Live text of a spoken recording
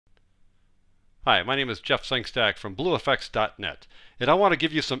Hi, my name is Jeff Sengstack from blueeffects.net, and I want to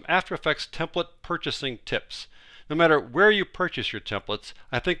give you some After Effects template purchasing tips. No matter where you purchase your templates,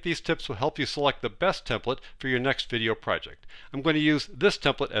 I think these tips will help you select the best template for your next video project. I'm going to use this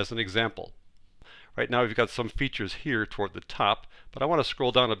template as an example. Right now we've got some features here toward the top, but I want to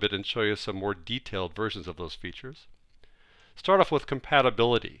scroll down a bit and show you some more detailed versions of those features. Start off with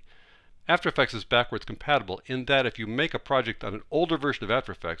compatibility. After Effects is backwards compatible in that if you make a project on an older version of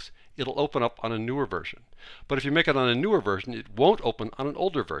After Effects, it'll open up on a newer version. But if you make it on a newer version, it won't open on an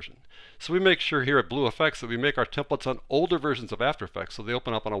older version. So we make sure here at BlueFX that we make our templates on older versions of After Effects so they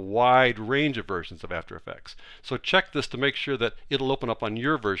open up on a wide range of versions of After Effects. So check this to make sure that it'll open up on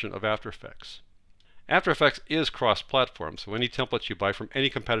your version of After Effects. After Effects is cross-platform, so any templates you buy from any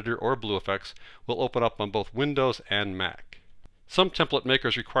competitor or BlueFX will open up on both Windows and Mac. Some template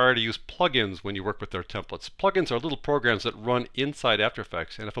makers require to use plugins when you work with their templates. Plugins are little programs that run inside After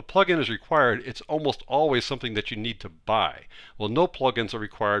Effects, and if a plugin is required, it's almost always something that you need to buy. Well, no plugins are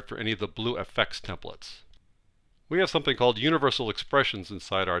required for any of the BlueFX templates. We have something called universal expressions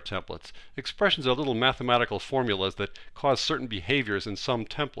inside our templates. Expressions are little mathematical formulas that cause certain behaviors in some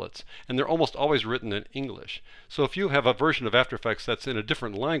templates, and they're almost always written in English. So if you have a version of After Effects that's in a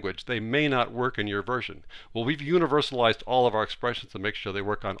different language, they may not work in your version. Well, we've universalized all of our expressions to make sure they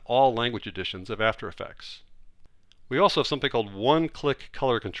work on all language editions of After Effects. We also have something called one-click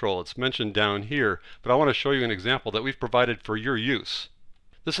color control. It's mentioned down here, but I want to show you an example that we've provided for your use.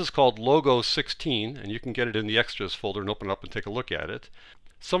 This is called Logo 16, and you can get it in the Extras folder and open it up and take a look at it.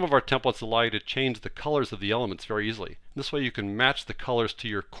 Some of our templates allow you to change the colors of the elements very easily. This way you can match the colors to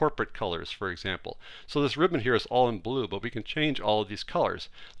your corporate colors, for example. So this ribbon here is all in blue, but we can change all of these colors.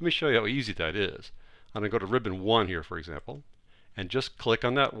 Let me show you how easy that is. I'm going to go to ribbon 1 here, for example, and just click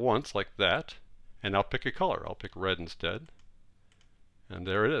on that once like that, and I'll pick a color. I'll pick red instead. And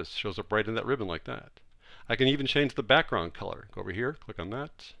there it is. It shows up right in that ribbon like that. I can even change the background color. Go over here, click on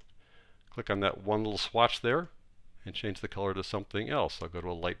that one little swatch there, and change the color to something else. I'll go to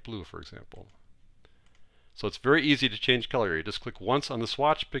a light blue, for example. So it's very easy to change color. You just click once on the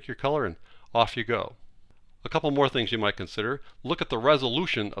swatch, pick your color, and off you go. A couple more things you might consider. Look at the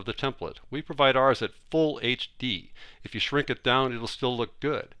resolution of the template. We provide ours at full HD. If you shrink it down, it'll still look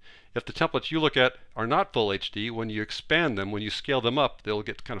good. If the templates you look at are not full HD, when you expand them, when you scale them up, they'll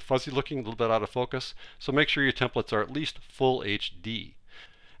get kind of fuzzy looking, a little bit out of focus. So make sure your templates are at least full HD.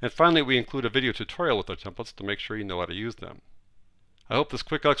 And finally, we include a video tutorial with our templates to make sure you know how to use them. I hope this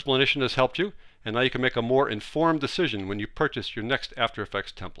quick explanation has helped you, and now you can make a more informed decision when you purchase your next After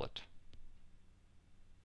Effects template.